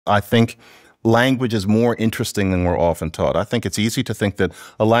I think language is more interesting than we're often taught. I think it's easy to think that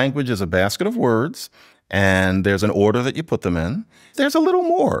a language is a basket of words and there's an order that you put them in. There's a little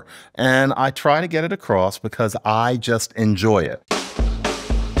more. And I try to get it across because I just enjoy it.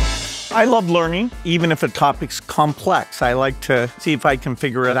 I love learning, even if a topic's complex. I like to see if I can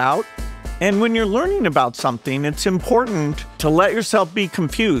figure it out. And when you're learning about something, it's important to let yourself be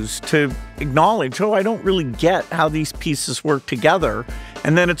confused, to acknowledge, oh, I don't really get how these pieces work together.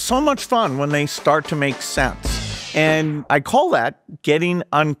 And then it's so much fun when they start to make sense. And I call that getting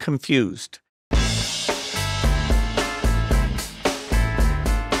unconfused.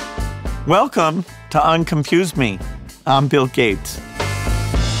 Welcome to Unconfuse Me. I'm Bill Gates.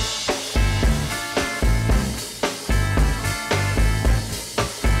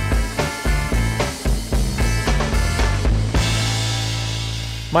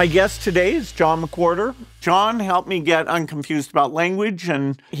 My guest today is John McWhorter. John helped me get unconfused about language,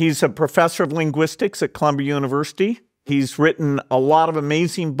 and he's a professor of linguistics at Columbia University. He's written a lot of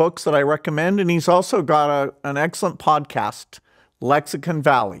amazing books that I recommend, and he's also got an excellent podcast, Lexicon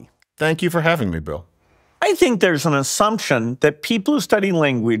Valley. Thank you for having me, Bill. I think there's an assumption that people who study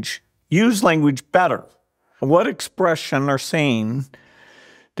language use language better. What expression or saying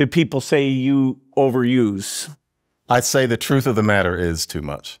do people say you overuse? I'd say the truth of the matter is too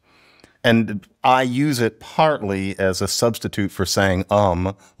much. And I use it partly as a substitute for saying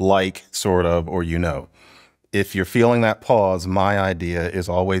like, sort of, or you know. If you're feeling that pause, my idea is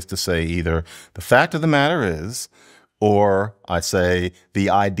always to say either the fact of the matter is, or I say the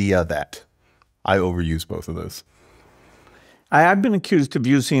idea that. I overuse both of those. I've been accused of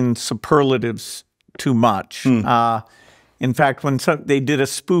using superlatives too much. In fact, when they did a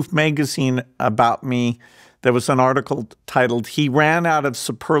spoof magazine about me, there was an article titled, "He Ran Out of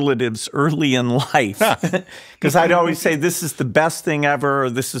Superlatives Early in Life." Because I'd always say, this is the best thing ever,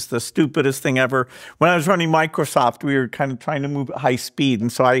 or this is the stupidest thing ever. When I was running Microsoft, we were kind of trying to move at high speed.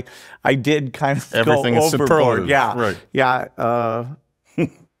 And so I did kind of Everything go is overboard. superlative. Yeah, right. Yeah.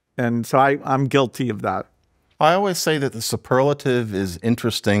 And so I'm guilty of that. I always say that the superlative is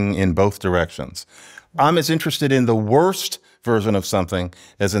interesting in both directions. I'm as interested in the worst version of something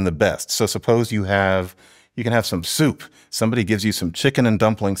as in the best. So suppose you can have some soup. Somebody gives you some chicken and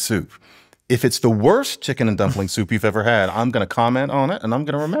dumpling soup. If it's the worst chicken and dumpling soup you've ever had, I'm going to comment on it and I'm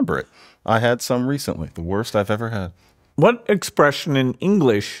going to remember it. I had some recently, the worst I've ever had. What expression in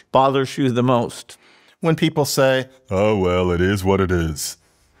English bothers you the most? When people say, oh, well, it is what it is.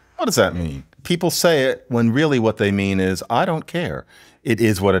 What does that mean? People say it when really what they mean is, I don't care. It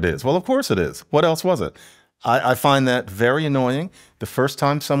is what it is. Well, of course it is. What else was it? I find that very annoying. The first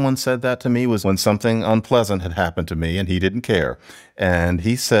time someone said that to me was when something unpleasant had happened to me and he didn't care. And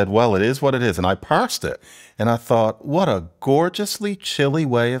he said, well, it is what it is. And I parsed it. And I thought, what a gorgeously chilly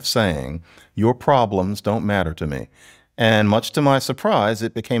way of saying your problems don't matter to me. And much to my surprise,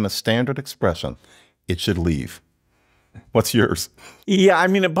 it became a standard expression. It should leave. What's yours? Yeah, I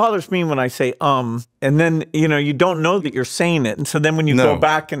mean, it bothers me when I say, and then, you don't know that you're saying it. And so then when you go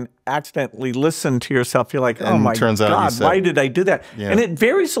back and accidentally listen to yourself, you're like, oh my God, why did I do that? Yeah. And it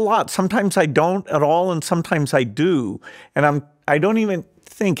varies a lot. Sometimes I don't at all, and sometimes I do. And I don't even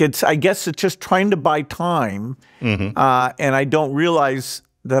think I guess it's just trying to buy time. And I don't realize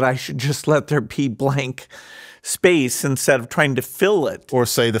that I should just let there be blank space instead of trying to fill it. Or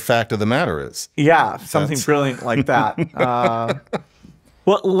say the fact of the matter is. Yeah, something brilliant like that.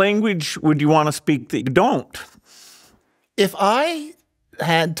 What language would you want to speak that you don't? If I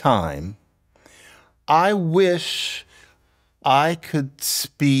had time, I wish I could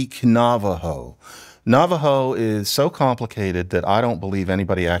speak Navajo. Navajo is so complicated that I don't believe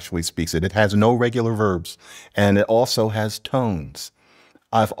anybody actually speaks it. It has no regular verbs, and it also has tones.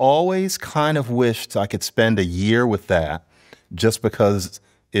 I've always kind of wished I could spend a year with that just because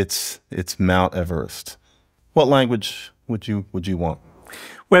it's Mount Everest. What language would you want?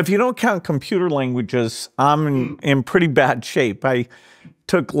 Well, if you don't count computer languages, I'm in pretty bad shape. I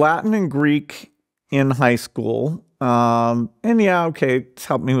took Latin and Greek in high school. And yeah, okay, it's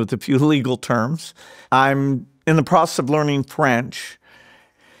helped me with a few legal terms. I'm in the process of learning French.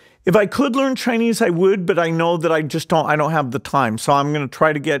 If I could learn Chinese, I would, but I know that I don't have the time. So I'm going to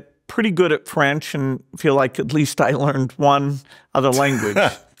try to get pretty good at French and feel like at least I learned one other language.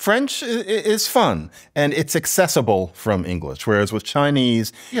 French is fun, and it's accessible from English, whereas with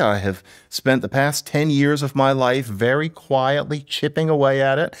Chinese, yeah, I have spent the past 10 years of my life very quietly chipping away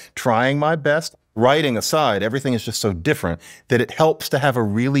at it, trying my best. Writing aside, everything is just so different that it helps to have a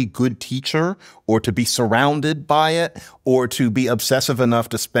really good teacher or to be surrounded by it or to be obsessive enough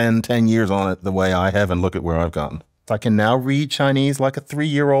to spend 10 years on it the way I have and look at where I've gotten. I can now read Chinese like a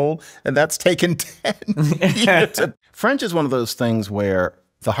 3-year-old, and that's taken 10 years. French is one of those things where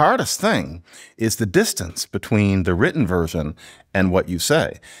the hardest thing is the distance between the written version and what you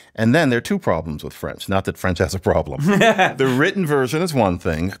say. And then there are two problems with French. Not that French has a problem. The written version is one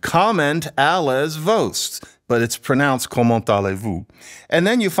thing. Comment allez-vous, but it's pronounced comment allez-vous. And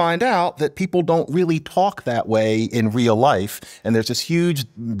then you find out that people don't really talk that way in real life. And there's this huge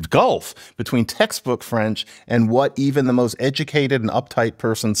gulf between textbook French and what even the most educated and uptight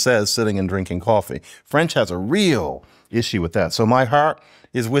person says sitting and drinking coffee. French has a real issue with that. So my heart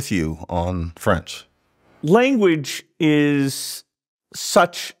is with you on French. Language is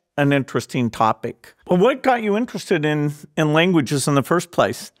such an interesting topic. Well, what got you interested in languages in the first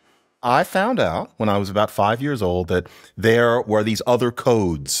place? I found out when I was about 5 years old that there were these other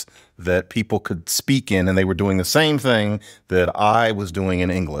codes that people could speak in, and they were doing the same thing that I was doing in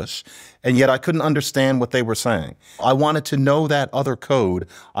English, and yet I couldn't understand what they were saying. I wanted to know that other code.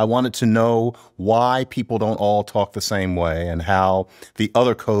 I wanted to know why people don't all talk the same way and how the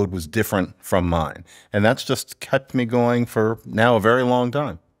other code was different from mine. And that's just kept me going for now a very long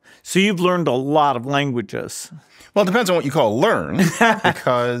time. So you've learned a lot of languages. Well, it depends on what you call learn,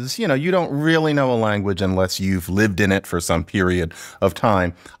 because, you don't really know a language unless you've lived in it for some period of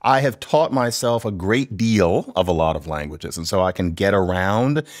time. I have taught myself a great deal of a lot of languages, and so I can get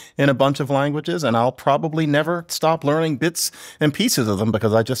around in a bunch of languages, and I'll probably never stop learning bits and pieces of them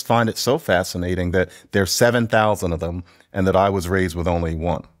because I just find it so fascinating that there's 7,000 of them and that I was raised with only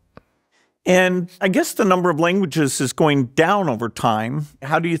one. And I guess the number of languages is going down over time.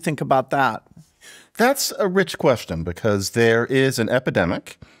 How do you think about that? That's a rich question because there is an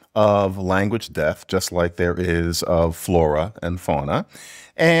epidemic of language death, just like there is of flora and fauna.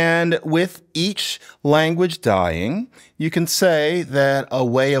 And with each language dying, you can say that a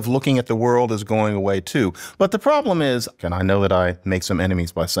way of looking at the world is going away too. But the problem is, and I know that I make some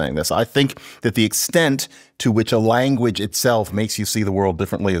enemies by saying this, I think that the extent to which a language itself makes you see the world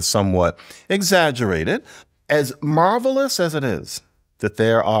differently is somewhat exaggerated. As marvelous as it is that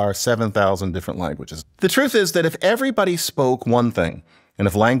there are 7,000 different languages, the truth is that if everybody spoke one thing, and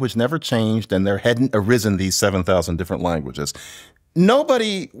if language never changed and there hadn't arisen these 7,000 different languages,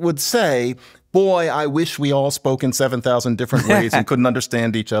 nobody would say, boy, I wish we all spoke in 7,000 different ways and couldn't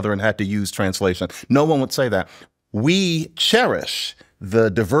understand each other and had to use translation. No one would say that. We cherish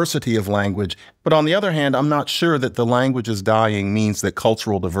the diversity of language. But on the other hand, I'm not sure that the language is dying means that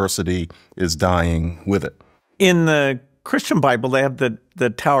cultural diversity is dying with it. In the Christian Bible, they have the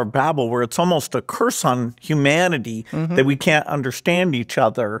Tower of Babel, where it's almost a curse on humanity that we can't understand each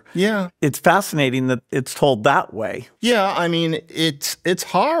other. Yeah. It's fascinating that it's told that way. Yeah, I mean, it's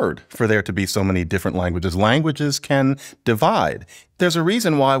hard for there to be so many different languages. Languages can divide. There's a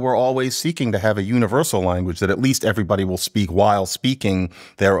reason why we're always seeking to have a universal language that at least everybody will speak while speaking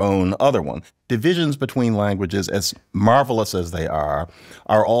their own other one. Divisions between languages, as marvelous as they are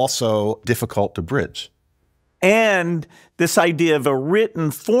also difficult to bridge. And this idea of a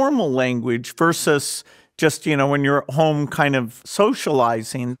written formal language versus just, when you're at home kind of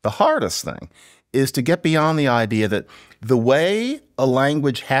socializing. The hardest thing is to get beyond the idea that the way a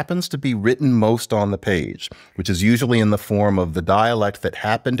language happens to be written most on the page, which is usually in the form of the dialect that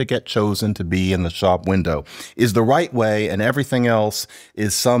happened to get chosen to be in the shop window, is the right way, and everything else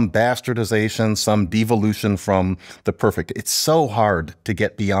is some bastardization, some devolution from the perfect. It's so hard to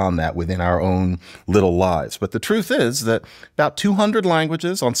get beyond that within our own little lives. But the truth is that about 200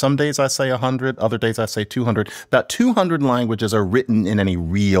 languages, on some days I say 100, other days I say 200, about 200 languages are written in any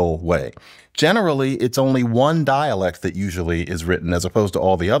real way. Generally, it's only one dialect that usually is written as opposed to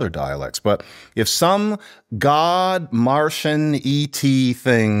all the other dialects. But if some God, Martian, E.T.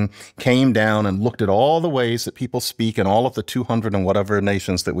 thing came down and looked at all the ways that people speak in all of the 200 and whatever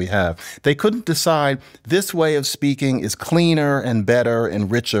nations that we have, they couldn't decide this way of speaking is cleaner and better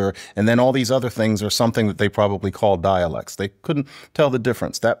and richer, and then all these other things are something that they probably call dialects. They couldn't tell the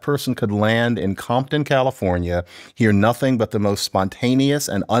difference. That person could land in Compton, California, hear nothing but the most spontaneous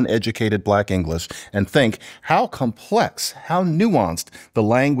and uneducated Black English, and think how complex, how nuanced the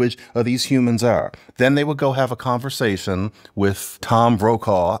language of these humans are. Then they would go have a conversation with Tom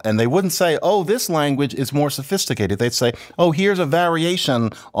Brokaw, and they wouldn't say, oh, this language is more sophisticated. They'd say, oh, here's a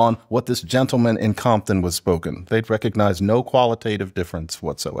variation on what this gentleman in Compton was spoken. They'd recognize no qualitative difference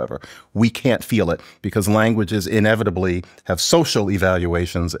whatsoever. We can't feel it because languages inevitably have social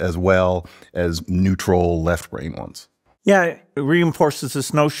evaluations as well as neutral left-brain ones. Yeah, it reinforces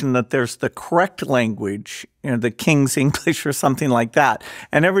this notion that there's the correct language, the King's English or something like that,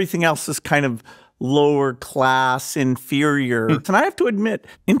 and everything else is kind of lower class, inferior. And I have to admit,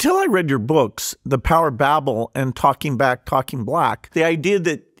 until I read your books, The Power of Babel and Talking Back, Talking Black, the idea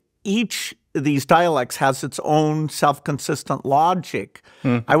that each of these dialects has its own self-consistent logic.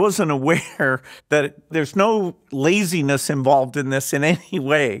 I wasn't aware that there's no laziness involved in this in any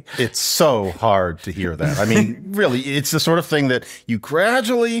way. It's so hard to hear that. I mean, really, it's the sort of thing that you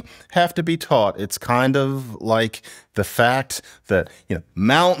gradually have to be taught. It's kind of like the fact that,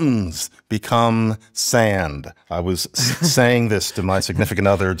 mountains become sand. I was saying this to my significant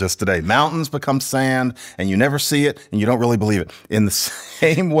other just today. Mountains become sand, and you never see it, and you don't really believe it. In the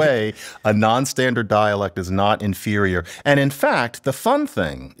same way, a non-standard dialect is not inferior. And in fact, the fun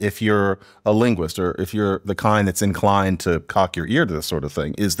thing, if you're a linguist or if you're the kind that's inclined to cock your ear to this sort of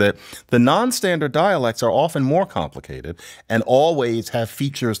thing, is that the non-standard dialects are often more complicated and always have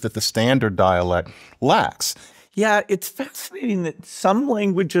features that the standard dialect lacks. Yeah, it's fascinating that some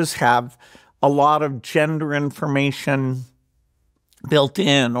languages have a lot of gender information built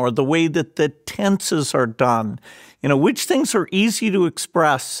in, or the way that the tenses are done. Which things are easy to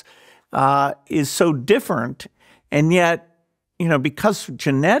express is so different. And yet, because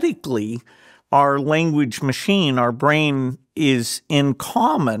genetically our language machine, our brain is in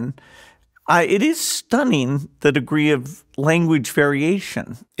common, it is stunning, the degree of language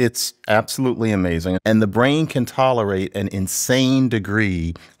variation. It's absolutely amazing. And the brain can tolerate an insane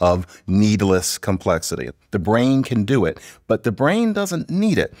degree of needless complexity. The brain can do it, but the brain doesn't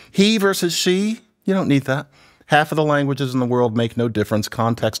need it. He versus she, you don't need that. Half of the languages in the world make no difference.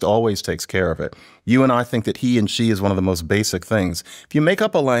 Context always takes care of it. You and I think that he and she is one of the most basic things. If you make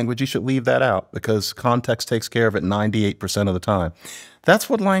up a language, you should leave that out because context takes care of it 98% of the time. That's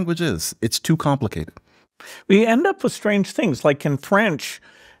what language is. It's too complicated. We end up with strange things. Like in French,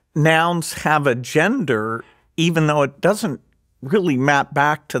 nouns have a gender, even though it doesn't really map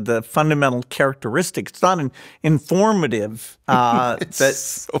back to the fundamental characteristics. It's not informative that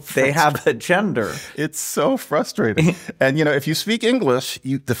so they have a gender. It's so frustrating. And, if you speak English,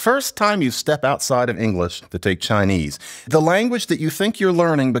 the first time you step outside of English to take Chinese, the language that you think you're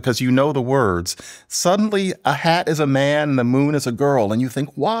learning because you know the words, suddenly a hat is a man and the moon is a girl. And you think,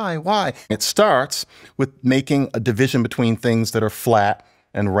 why? It starts with making a division between things that are flat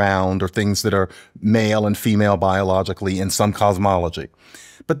and round, or things that are male and female biologically in some cosmology.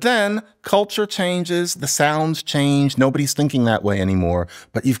 But then culture changes, the sounds change, nobody's thinking that way anymore,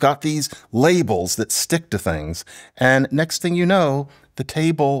 but you've got these labels that stick to things, and next thing you know, the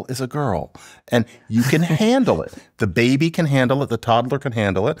table is a girl, and you can handle it. The baby can handle it, the toddler can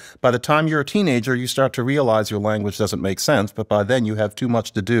handle it. By the time you're a teenager, you start to realize your language doesn't make sense, but by then you have too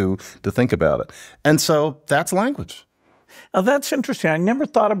much to do to think about it. And so that's language. Now, that's interesting. I never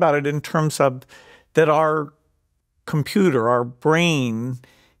thought about it in terms of that our computer, our brain,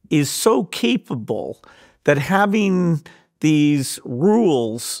 is so capable that having these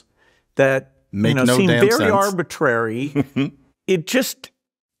rules that make no seem damn very sense. Arbitrary, it just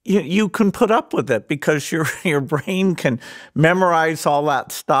you can put up with it because your brain can memorize all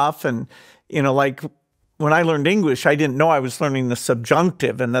that stuff. And like when I learned English, I didn't know I was learning the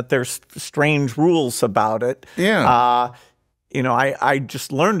subjunctive and that there's strange rules about it. Yeah. I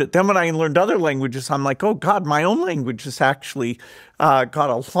just learned it. Then when I learned other languages, I'm like, oh, God, my own language has actually got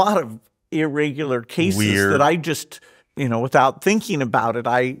a lot of irregular cases Weird. that I just, without thinking about it,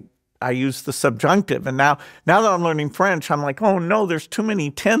 I use the subjunctive. And now that I'm learning French, I'm like, oh, no, there's too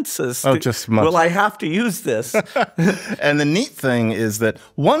many tenses. Oh, just much. Will I have to use this? And the neat thing is that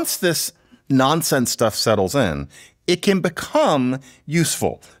once this nonsense stuff settles in, it can become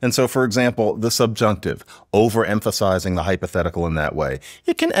useful. And so, for example, the subjunctive, overemphasizing the hypothetical in that way,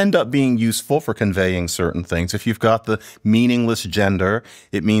 it can end up being useful for conveying certain things. If you've got the meaningless gender,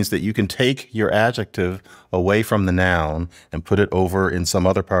 it means that you can take your adjective away from the noun and put it over in some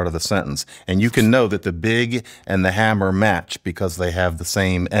other part of the sentence. And you can know that the big and the hammer match because they have the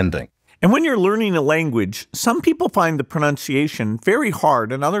same ending. And when you're learning a language, some people find the pronunciation very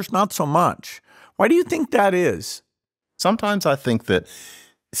hard and others not so much. Why do you think that is? Sometimes I think that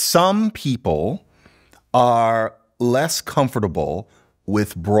some people are less comfortable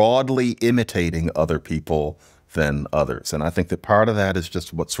with broadly imitating other people than others. And I think that part of that is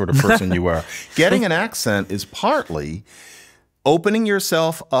just what sort of person you are. Getting an accent is partly opening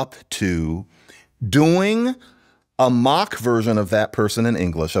yourself up to doing a mock version of that person in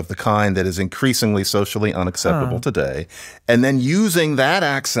English, of the kind that is increasingly socially unacceptable today, and then using that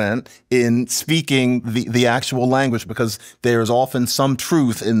accent in speaking the actual language, because there's often some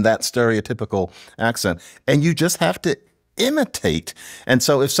truth in that stereotypical accent. And you just have to imitate. And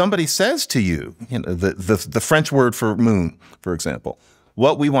so if somebody says to you, the French word for moon, for example,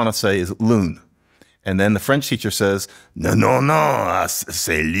 what we want to say is lune. And then the French teacher says, "No, no, no,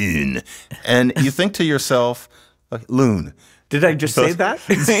 c'est lune." And you think to yourself, "Loon." Did I just say that?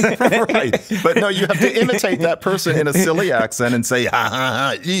 Right. But no, you have to imitate that person in a silly accent and say, "Ha, ha,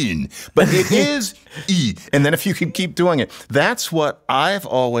 ha, lune." But it is E. And then if you can keep doing it, that's what I've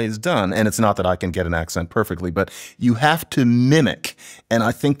always done. And it's not that I can get an accent perfectly, but you have to mimic. And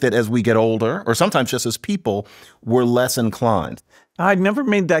I think that as we get older, or sometimes just as people, we're less inclined. I never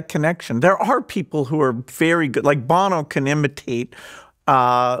made that connection. There are people who are very good, like Bono can imitate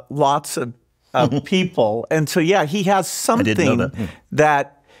lots of people. And so, yeah, he has something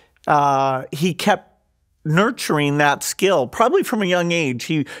that he kept nurturing that skill, probably from a young age.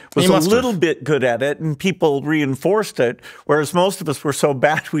 He was a little bit good at it, and people reinforced it, whereas most of us were so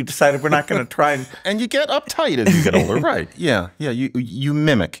bad we decided we're not going to try. And you get uptight as you get older, right? Yeah, you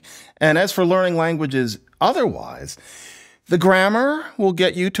mimic. And as for learning languages otherwise, the grammar will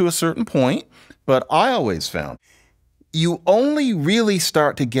get you to a certain point, but I always found you only really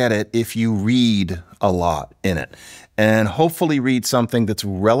start to get it if you read a lot in it, and hopefully read something that's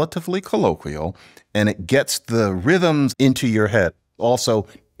relatively colloquial and it gets the rhythms into your head. Also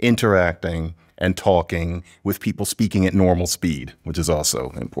interacting and talking with people speaking at normal speed, which is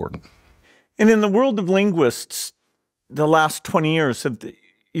also important. And in the world of linguists, the last 20 years,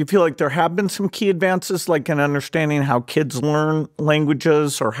 you feel like there have been some key advances, like in understanding how kids learn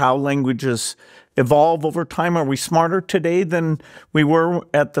languages or how languages evolve over time? Are we smarter today than we were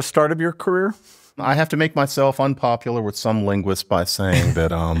at the start of your career? I have to make myself unpopular with some linguists by saying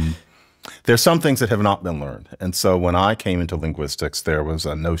that there's some things that have not been learned. And so when I came into linguistics, there was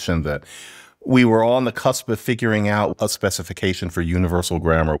a notion that we were on the cusp of figuring out a specification for universal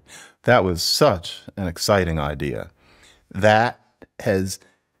grammar. That was such an exciting idea. That has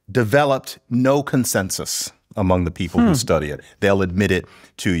developed no consensus among the people who study it. They'll admit it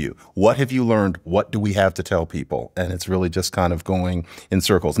to you. What have you learned? What do we have to tell people? And it's really just kind of going in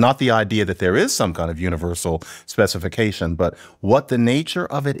circles. Not the idea that there is some kind of universal specification, but what the nature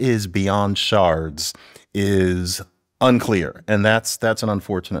of it is beyond shards is unclear. And that's an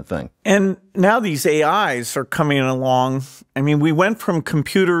unfortunate thing. And now these AIs are coming along. I mean, we went from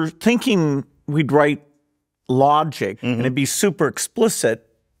computer thinking we'd write logic and it'd be super explicit,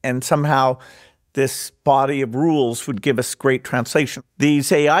 and somehow this body of rules would give us great translation. These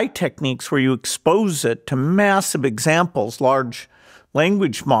AI techniques where you expose it to massive examples, large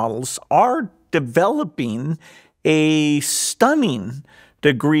language models, are developing a stunning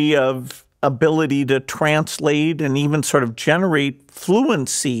degree of ability to translate and even sort of generate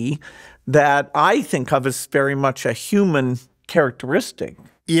fluency that I think of as very much a human characteristic.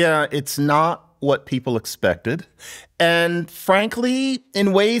 Yeah, it's not what people expected. And frankly,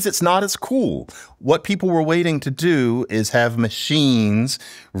 in ways, it's not as cool. What people were waiting to do is have machines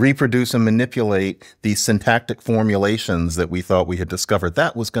reproduce and manipulate these syntactic formulations that we thought we had discovered.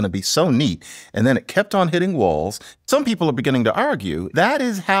 That was going to be so neat. And then it kept on hitting walls. Some people are beginning to argue that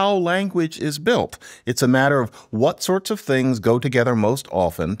is how language is built. It's a matter of what sorts of things go together most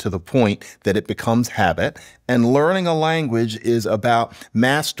often to the point that it becomes habit. And learning a language is about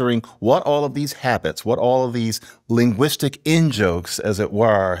mastering what all of these habits, what all of these linguistic in-jokes, as it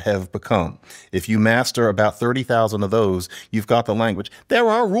were, have become. If you master about 30,000 of those, you've got the language. There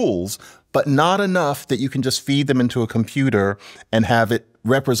are rules, but not enough that you can just feed them into a computer and have it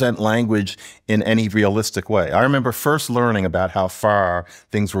represent language in any realistic way. I remember first learning about how far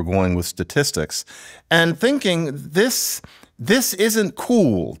things were going with statistics and thinking, this isn't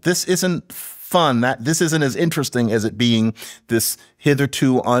cool. This isn't fun. This isn't as interesting as it being this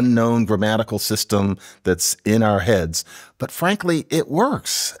hitherto unknown grammatical system that's in our heads. But frankly, it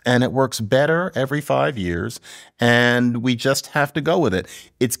works, and it works better every 5 years, and we just have to go with it.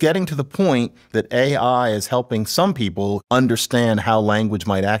 It's getting to the point that AI is helping some people understand how language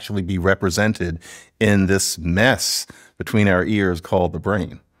might actually be represented in this mess between our ears called the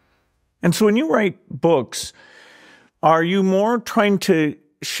brain. And so when you write books, are you more trying to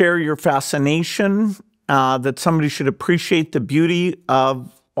share your fascination, that somebody should appreciate the beauty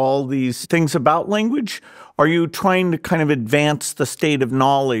of all these things about language? Are you trying to kind of advance the state of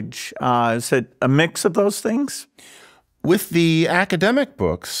knowledge? Is it a mix of those things? With the academic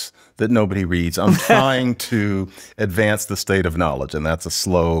books that nobody reads, I'm trying to advance the state of knowledge, and that's a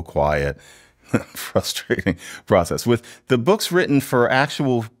slow, quiet, frustrating process. With the books written for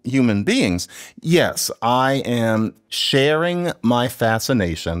actual human beings, yes, I am sharing my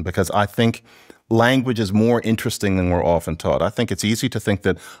fascination because I think language is more interesting than we're often taught. I think it's easy to think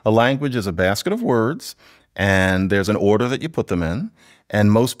that a language is a basket of words and there's an order that you put them in, and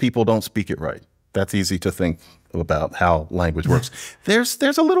most people don't speak it right. That's easy to think about how language works. There's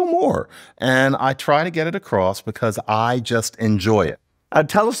a little more, and I try to get it across because I just enjoy it.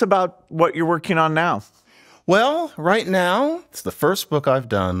 Tell us about what you're working on now. Well, right now, it's the first book I've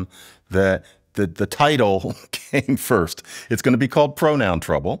done that the title came first. It's going to be called Pronoun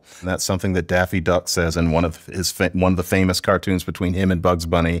Trouble. And that's something that Daffy Duck says in one of the famous cartoons between him and Bugs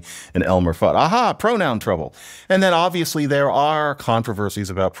Bunny and Elmer Fudd. Aha, pronoun trouble. And then obviously there are controversies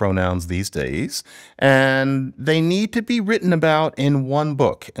about pronouns these days, and they need to be written about in one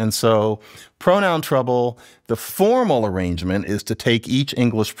book. And so Pronoun Trouble, the formal arrangement is to take each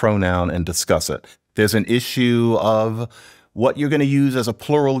English pronoun and discuss it. There's an issue of what you're going to use as a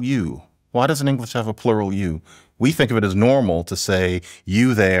plural you. Why doesn't English have a plural you? We think of it as normal to say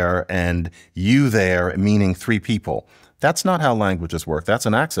you there and you there, meaning three people. That's not how languages work. That's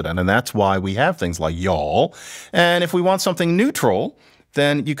an accident. And that's why we have things like y'all. And if we want something neutral,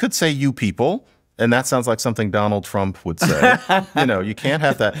 then you could say you people. And that sounds like something Donald Trump would say. You can't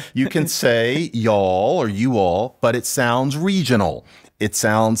have that. You can say y'all or you all, but it sounds regional. It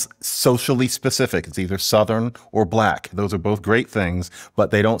sounds socially specific. It's either Southern or Black. Those are both great things, but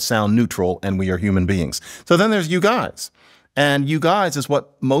they don't sound neutral, and we are human beings. So then there's you guys. And you guys is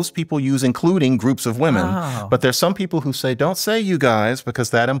what most people use, including groups of women. Oh. But there's some people who say, don't say you guys, because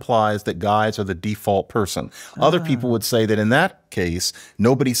that implies that guys are the default person. Other people would say that in that case,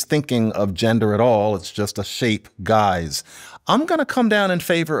 nobody's thinking of gender at all. It's just a shape, guys. I'm going to come down in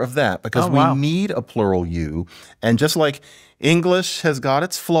favor of that because we need a plural you. And just like English has got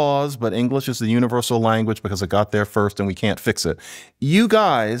its flaws, but English is the universal language because it got there first and we can't fix it. You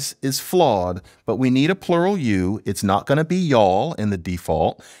guys is flawed, but we need a plural you. It's not going to be y'all in the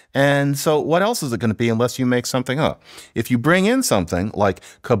default. And so what else is it going to be unless you make something up? If you bring in something like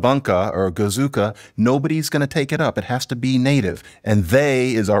kabunka or gazuka, nobody's going to take it up. It has to be native, and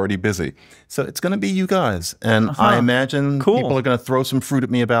they is already busy. So it's going to be you guys. And I imagine people are going to throw some fruit at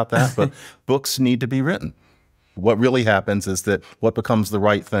me about that, but books need to be written. What really happens is that what becomes the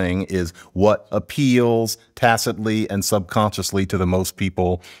right thing is what appeals tacitly and subconsciously to the most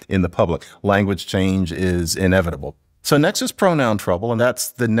people in the public. Language change is inevitable. So next is Pronoun Trouble, and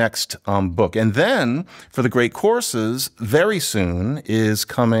that's the next book. And then for the great courses, very soon is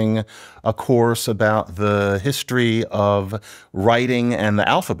coming a course about the history of writing and the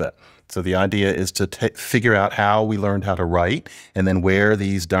alphabet. So the idea is to figure out how we learned how to write and then where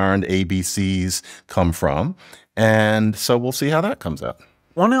these darned ABCs come from. And so we'll see how that comes out.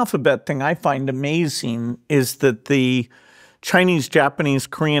 One alphabet thing I find amazing is that the Chinese, Japanese,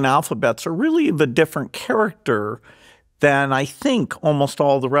 Korean alphabets are really of a different character than I think almost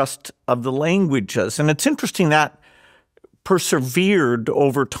all the rest of the languages. And it's interesting that persevered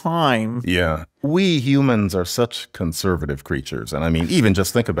over time. Yeah. We humans are such conservative creatures. And I mean, even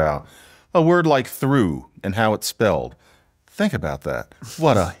just think about a word like through and how it's spelled. Think about that.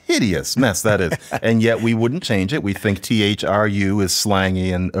 What a hideous mess that is. And yet we wouldn't change it. We think THRU is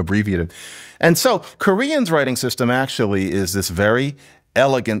slangy and abbreviated. And so Korean's writing system actually is this very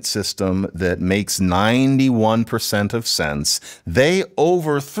elegant system that makes 91% of sense. They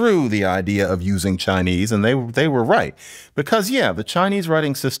overthrew the idea of using Chinese, and they were right. Because, yeah, the Chinese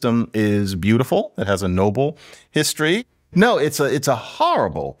writing system is beautiful. It has a noble history. No, it's a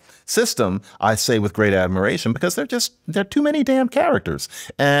horrible system, I say with great admiration, because they're too many damn characters.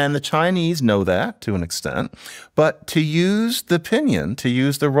 And the Chinese know that to an extent. But to use the pinyin, to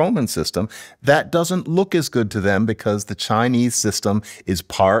use the Roman system, that doesn't look as good to them because the Chinese system is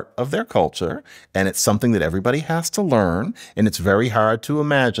part of their culture, and it's something that everybody has to learn, and it's very hard to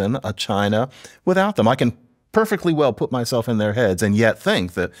imagine a China without them. I can perfectly well put myself in their heads and yet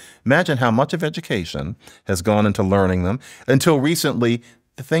think that imagine how much of education has gone into learning them. Until recently,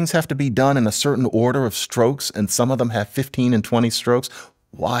 the things have to be done in a certain order of strokes, and some of them have 15 and 20 strokes.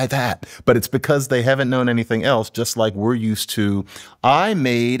 Why that? But it's because they haven't known anything else, just like we're used to. I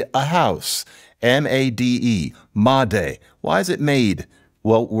made a house. M-A-D-E. Made. Why is it made?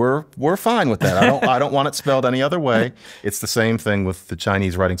 Well, we're fine with that. I don't want it spelled any other way. It's the same thing with the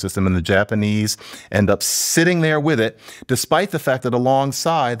Chinese writing system, and the Japanese end up sitting there with it, despite the fact that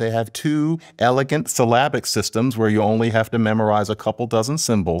alongside they have two elegant syllabic systems where you only have to memorize a couple dozen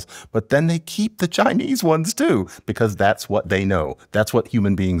symbols. But then they keep the Chinese ones too, because that's what they know. That's what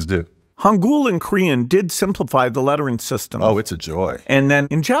human beings do. Hangul in Korean did simplify the lettering system. Oh, it's a joy. And then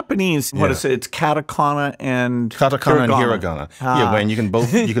in Japanese, what is it? It's katakana and katakana and hiragana. Yeah, when you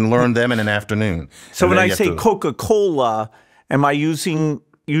can learn them in an afternoon. So when I say Coca-Cola, am I using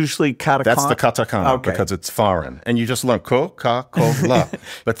usually katakana? That's the katakana Okay. because it's foreign. And you just learn ko, ka, ko, la.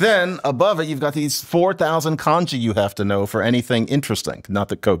 But then above it, you've got these 4,000 kanji you have to know for anything interesting. Not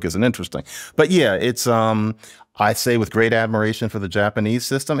that Coke isn't interesting. But yeah, it's, I say with great admiration for the Japanese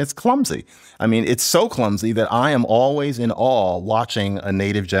system, it's clumsy. I mean, it's so clumsy that I am always in awe watching a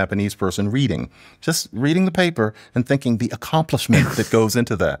native Japanese person reading, just reading the paper and thinking the accomplishment that goes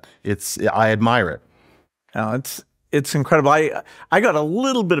into that. I admire it. No, it's incredible. I got a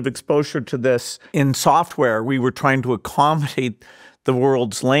little bit of exposure to this in software. We were trying to accommodate the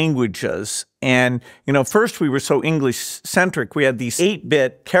world's languages. And, first we were so English-centric. We had these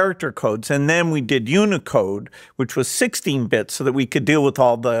 8-bit character codes, and then we did Unicode, which was 16-bit, so that we could deal with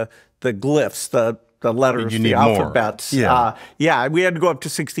all the glyphs, the letters, the alphabets. Yeah. We had to go up to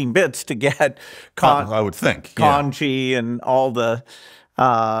 16 bits to get I would think. kanji and all the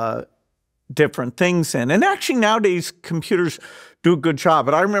different things in. And actually nowadays computers do a good job.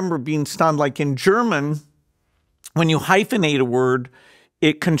 But I remember being stunned, like in German, when you hyphenate a word,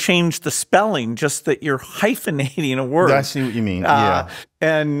 it can change the spelling, just that you're hyphenating a word. I see what you mean, yeah.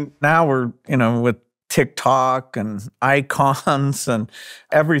 And now we're, with TikTok and icons and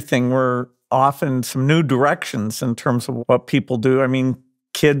everything, we're off in some new directions in terms of what people do. I mean,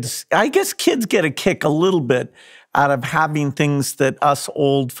 I guess kids get a kick a little bit out of having things that us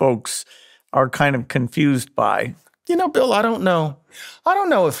old folks are kind of confused by. Bill, I don't know. I don't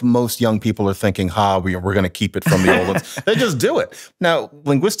know if most young people are thinking, we're going to keep it from the old ones. They just do it. Now,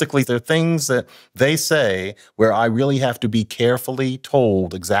 linguistically, there are things that they say where I really have to be carefully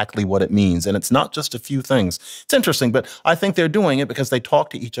told exactly what it means. And it's not just a few things. It's interesting, but I think they're doing it because they talk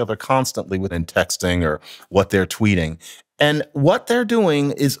to each other constantly within texting or what they're tweeting. And what they're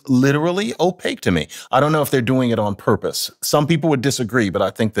doing is literally opaque to me. I don't know if they're doing it on purpose. Some people would disagree, but I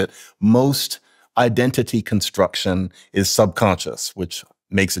think that most identity construction is subconscious, which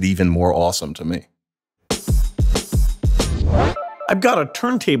makes it even more awesome to me. I've got a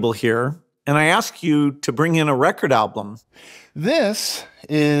turntable here, and I ask you to bring in a record album. This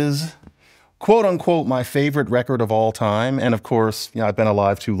is, quote unquote, my favorite record of all time. And of course, I've been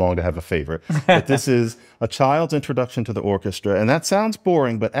alive too long to have a favorite. But this is A Child's Introduction to the Orchestra. And that sounds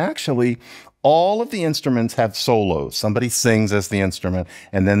boring, but actually, all of the instruments have solos. Somebody sings as the instrument,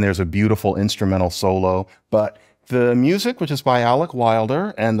 and then there's a beautiful instrumental solo. But the music, which is by Alec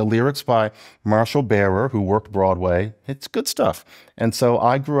Wilder, and the lyrics by Marshall Barer, who worked Broadway, it's good stuff. And so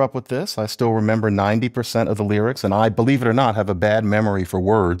I grew up with this. I still remember 90% of the lyrics, and I, believe it or not, have a bad memory for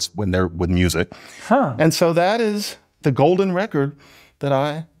words when they're with music. And so that is the golden record that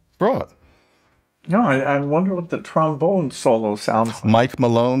I brought. No, I wonder what the trombone solo sounds like. Mike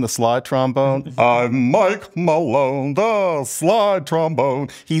Malone, the slide trombone. I'm Mike Malone, the slide trombone.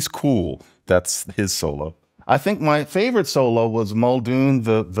 He's cool. That's his solo. I think my favorite solo was Muldoon,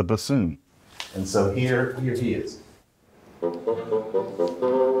 the bassoon. And so here he is. I'm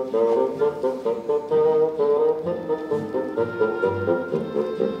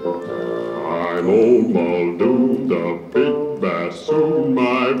old Muldoon, the big bassoon.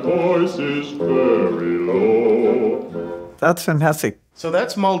 My voice is very low. That's fantastic. So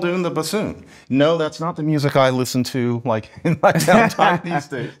that's Muldoon, the bassoon. No, that's not the music I listen to like in my downtime these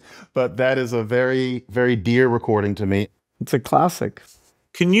days. But that is a very, very dear recording to me. It's a classic.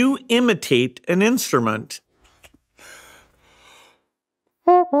 Can you imitate an instrument?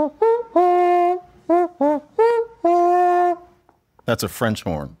 That's a French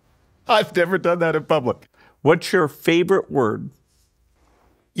horn. I've never done that in public. What's your favorite word?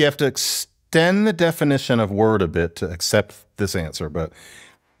 You have to extend the definition of word a bit to accept this answer, but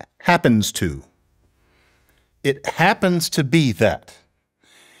happens to. It happens to be that.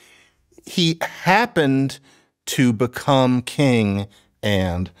 He happened to become king,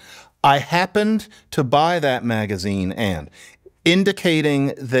 and I happened to buy that magazine, and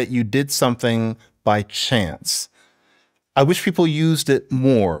indicating that you did something by chance. I wish people used it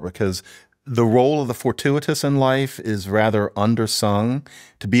more because the role of the fortuitous in life is rather undersung.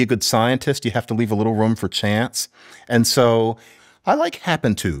 To be a good scientist, you have to leave a little room for chance. And so I like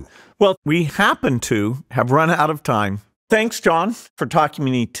happen to. Well, we happen to have run out of time. Thanks, John, for talking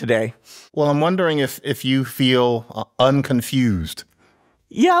to me today. Well, I'm wondering if you feel unconfused.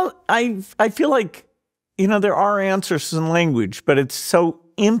 Yeah, I feel like, there are answers in language, but it's so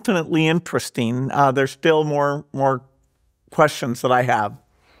infinitely interesting. There's still more questions that I have.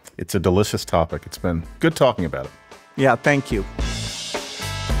 It's a delicious topic. It's been good talking about it. Yeah, thank you.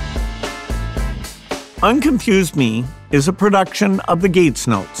 Unconfused Me is a production of the Gates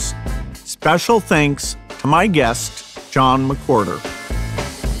Notes. Special thanks to my guest, John McWhorter.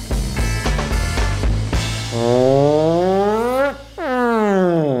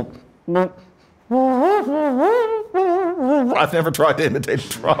 I've never tried to imitate a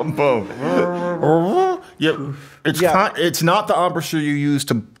trombone. Yeah, it's not the embouchure you use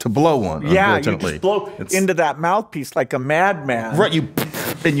to blow one. Yeah, you Unfortunately, just blow into that mouthpiece like a madman. right.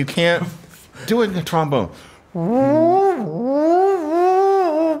 You can't do it in a trombone.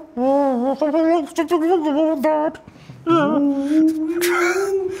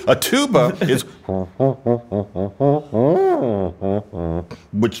 A tuba is,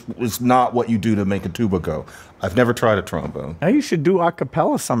 which is not what you do to make a tuba go. I've never tried a trombone. Now you should do a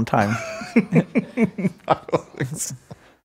cappella sometime. I don't think so.